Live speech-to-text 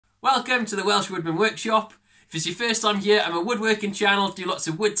Welcome to the Welsh Woodman Workshop. If it's your first time here, I'm a woodworking channel, do lots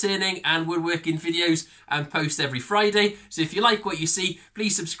of wood turning and woodworking videos and post every Friday. So if you like what you see,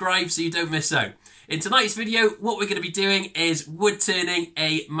 please subscribe so you don't miss out. In tonight's video, what we're going to be doing is wood turning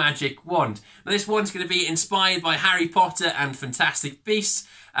a magic wand. Now this one's going to be inspired by Harry Potter and Fantastic Beasts.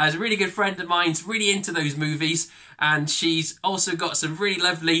 As a really good friend of mine's really into those movies, and she's also got some really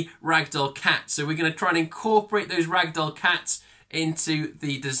lovely ragdoll cats. So we're going to try and incorporate those ragdoll cats into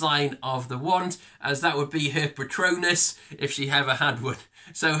the design of the wand, as that would be her Patronus if she ever had one.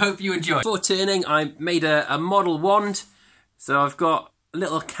 So hope you enjoy. Before turning, I made a model wand. So I've got a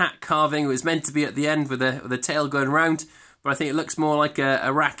little cat carving. It was meant to be at the end with a tail going round, but I think it looks more like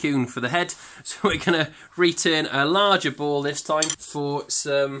a raccoon for the head. So we're going to return a larger ball this time for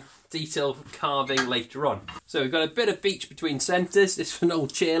some detail carving later on. So we've got a bit of beech between centres. This is an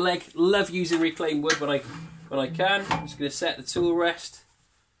old chair leg. Love using reclaimed wood when I can. I'm just going to set the tool rest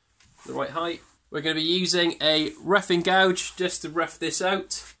to the right height. We're going to be using a roughing gouge just to rough this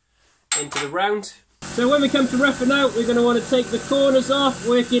out into the round. So when we come to roughing out, we're going to want to take the corners off,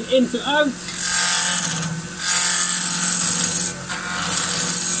 working in to out.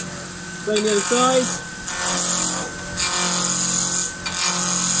 Same the other side.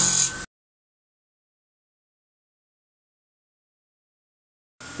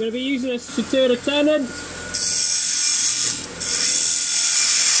 Going to be using this to turn a tenon.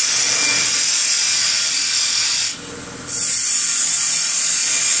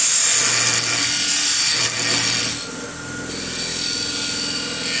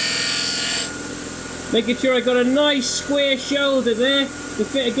 Making sure I got a nice square shoulder there to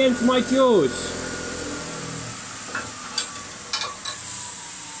fit against my jaws.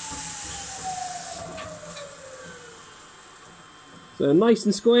 So nice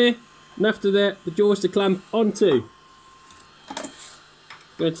and square, enough to the jaws to clamp onto.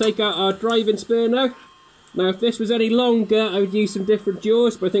 Going to take out our driving spur now. Now if this was any longer, I would use some different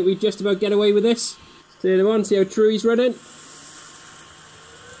jaws, but I think we just about get away with this. Let's turn them on, see how true he's running.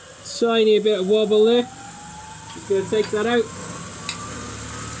 Tiny bit of wobble there. Just going to take that out.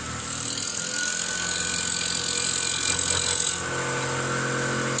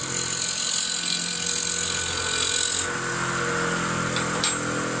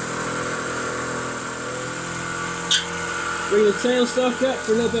 Bring the tailstock up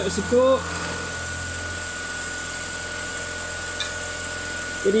for a little bit of support.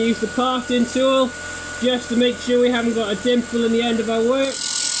 Going to use the parting tool just to make sure we haven't got a dimple in the end of our work.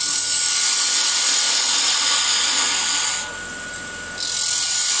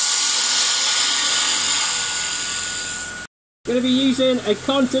 Going to be using a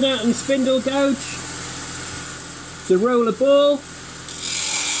continent and spindle gouge to roll a ball.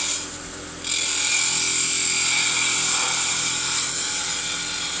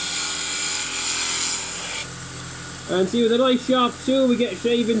 And see, with a nice sharp tool we get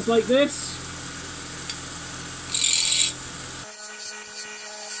shavings like this.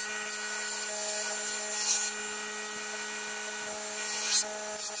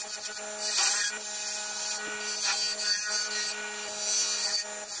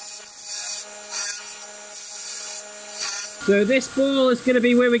 So this ball is going to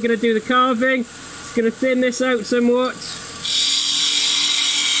be where we're going to do the carving. It's going to thin this out somewhat.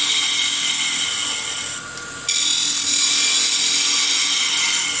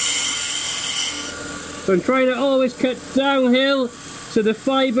 So I'm trying to always cut downhill so the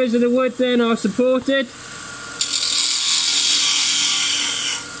fibres of the wood then are supported.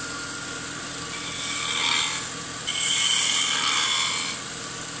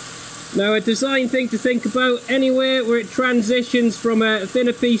 Now a design thing to think about, anywhere where it transitions from a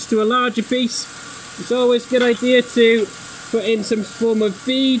thinner piece to a larger piece, it's always a good idea to put in some form of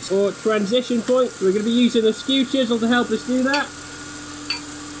bead or transition point. We're going to be using the skew chisel to help us do that.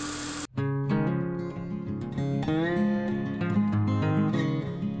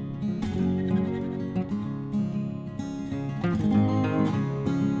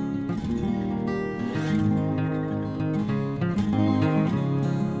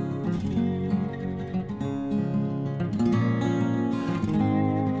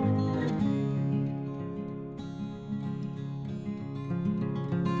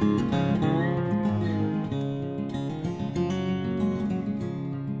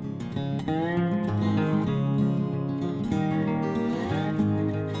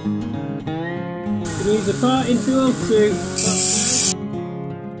 Use the parting tool to...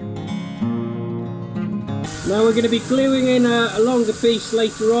 Now we're going to be gluing in a longer piece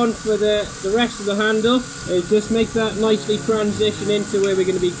later on for the rest of the handle. It just makes that nicely transition into where we're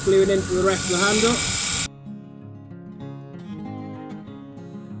going to be gluing into the rest of the handle.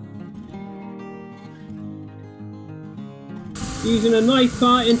 using a knife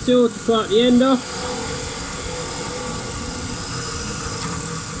parting tool to part the end off.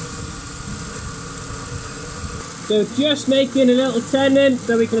 So just making a little tenon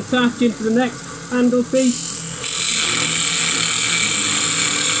so we can attach into the next handle piece.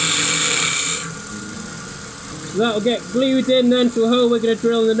 So that'll get glued in then to a hole we're going to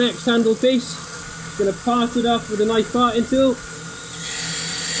drill in the next handle piece. Just going to part it off with a knife parting tool.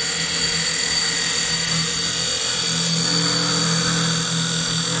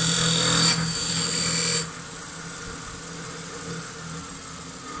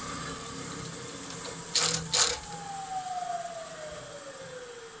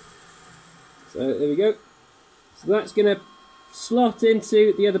 So there we go. So that's going to slot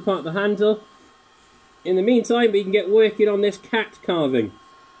into the other part of the handle. In the meantime, we can get working on this cat carving.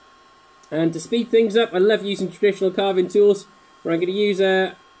 And to speed things up, I love using traditional carving tools, where I'm going to use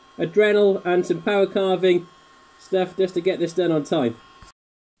a Dremel and some power carving stuff just to get this done on time.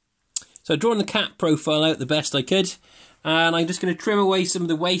 So I've drawn the cat profile out the best I could, and I'm just going to trim away some of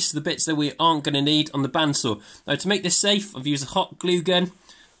the waste, the bits that we aren't going to need on the bandsaw. Now to make this safe, I've used a hot glue gun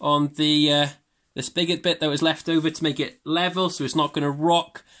on the spigot bit that was left over to make it level, so it's not going to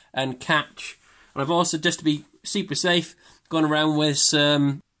rock and catch. And I've also, just to be super safe, gone around with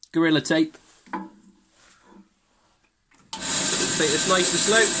some Gorilla Tape. Take this nice and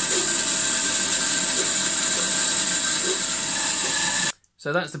slow.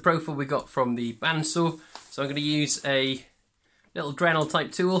 So that's the profile we got from the bandsaw. So I'm going to use a little Dremel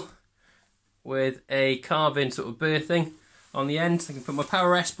type tool with a carving sort of burr thing on the end. I can put my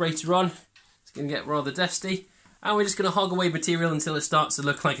power aspirator on. It's going to get rather dusty. And we're just going to hog away material until it starts to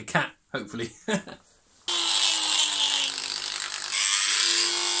look like a cat, hopefully.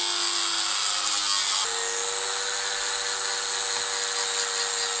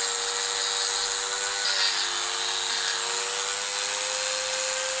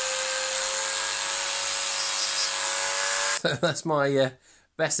 So that's my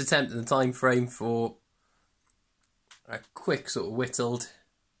best attempt in the time frame for a quick sort of whittled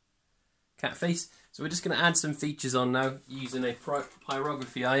cat face. So we're just going to add some features on now using a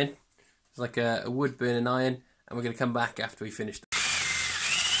pyrography iron. It's like a wood burning iron, and we're going to come back after we finish.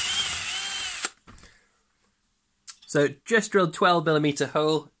 So just drilled 12mm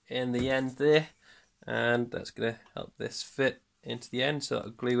hole in the end there, and that's going to help this fit into the end, so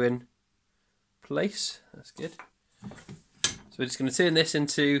that'll glue in place. That's good. So we're just going to turn this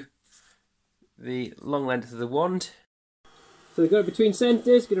into the long length of the wand. So we've got it between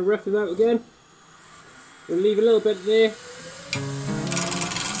centres, going to rough them out again. We'll leave a little bit there.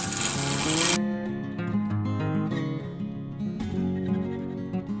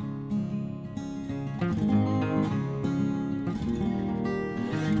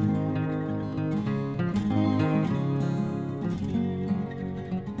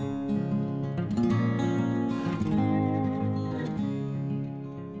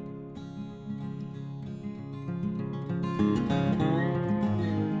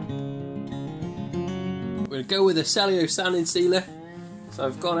 We're going to go with a cellulose sanding sealer. So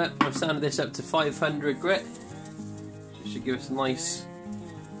I've sanded this up to 500 grit. Which should give us a nice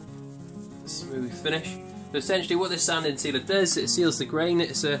smooth finish. So essentially what this sanding sealer does, it seals the grain.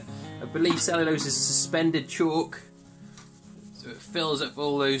 I believe cellulose is suspended chalk. So it fills up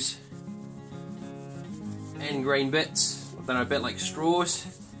all those end grain bits that are a bit like straws.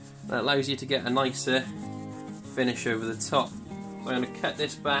 That allows you to get a nicer finish over the top. So I'm going to cut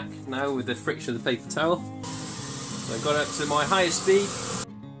this back now with the friction of the paper towel. So I've got up to my highest speed.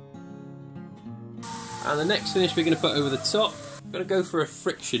 And the next finish we're going to put over the top, I'm going to go for a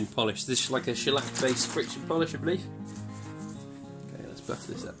friction polish. This is like a shellac based friction polish, I believe. Okay, let's buff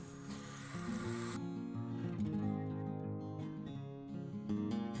this up.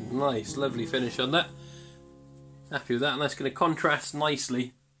 Nice, lovely finish on that. Happy with that, and that's going to contrast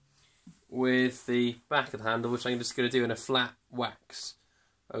nicely with the back of the handle, which I'm just going to do in a flat wax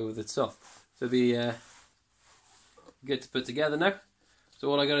over the top. So it'll be good to put together now. So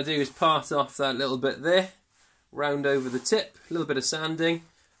all I got to do is part off that little bit there, round over the tip, a little bit of sanding,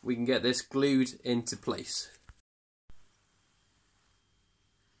 we can get this glued into place.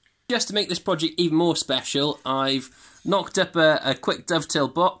 Just to make this project even more special, I've knocked up a quick dovetail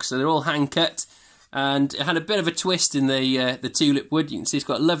box, so they're all hand cut. And it had a bit of a twist in the tulip wood. You can see it's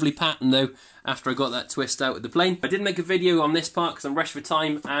got a lovely pattern though after I got that twist out with the plane. I did make a video on this part because I'm rushed for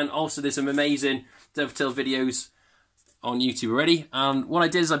time, and also there's some amazing dovetail videos on YouTube already. And what I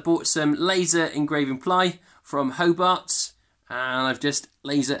did is I bought some laser engraving ply from Hobart's, and I've just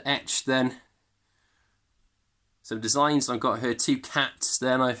laser etched then some designs. I've got here two cats,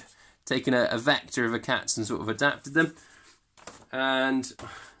 then I've taken a vector of a cat and sort of adapted them. And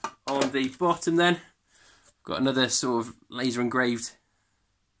on the bottom then, got another sort of laser engraved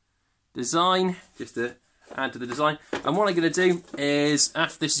design, just to add to the design. And what I'm going to do is,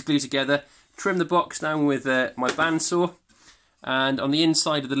 after this is glued together, trim the box down with my bandsaw. And on the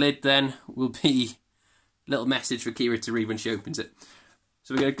inside of the lid then will be a little message for Kira to read when she opens it.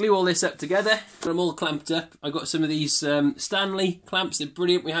 So we're going to glue all this up together. When I'm all clamped up, I got some of these Stanley clamps. They're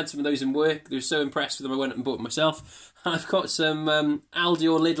brilliant. We had some of those in work. They were so impressed with them, I went and bought them myself. And I've got some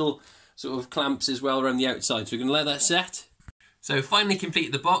Aldi or Lidl sort of clamps as well around the outside. So we're going to let that set. So finally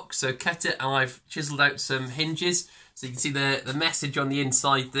completed the box. So cut it, and I've chiselled out some hinges. So you can see the message on the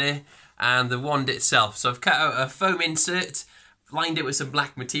inside there and the wand itself. So I've cut out a foam insert, lined it with some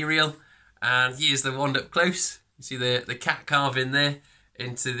black material, and here's the wand up close. You see the cat carving there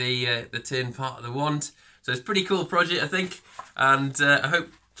into the turn part of the wand. So it's a pretty cool project, I think, and I hope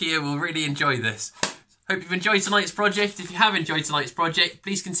Kia will really enjoy this. Hope you've enjoyed tonight's project. If you have enjoyed tonight's project,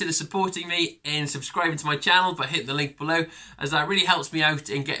 please consider supporting me in subscribing to my channel by hitting the link below, as that really helps me out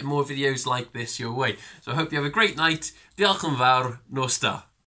in getting more videos like this your way. So I hope you have a great night. Diolch yn fawr, nos da.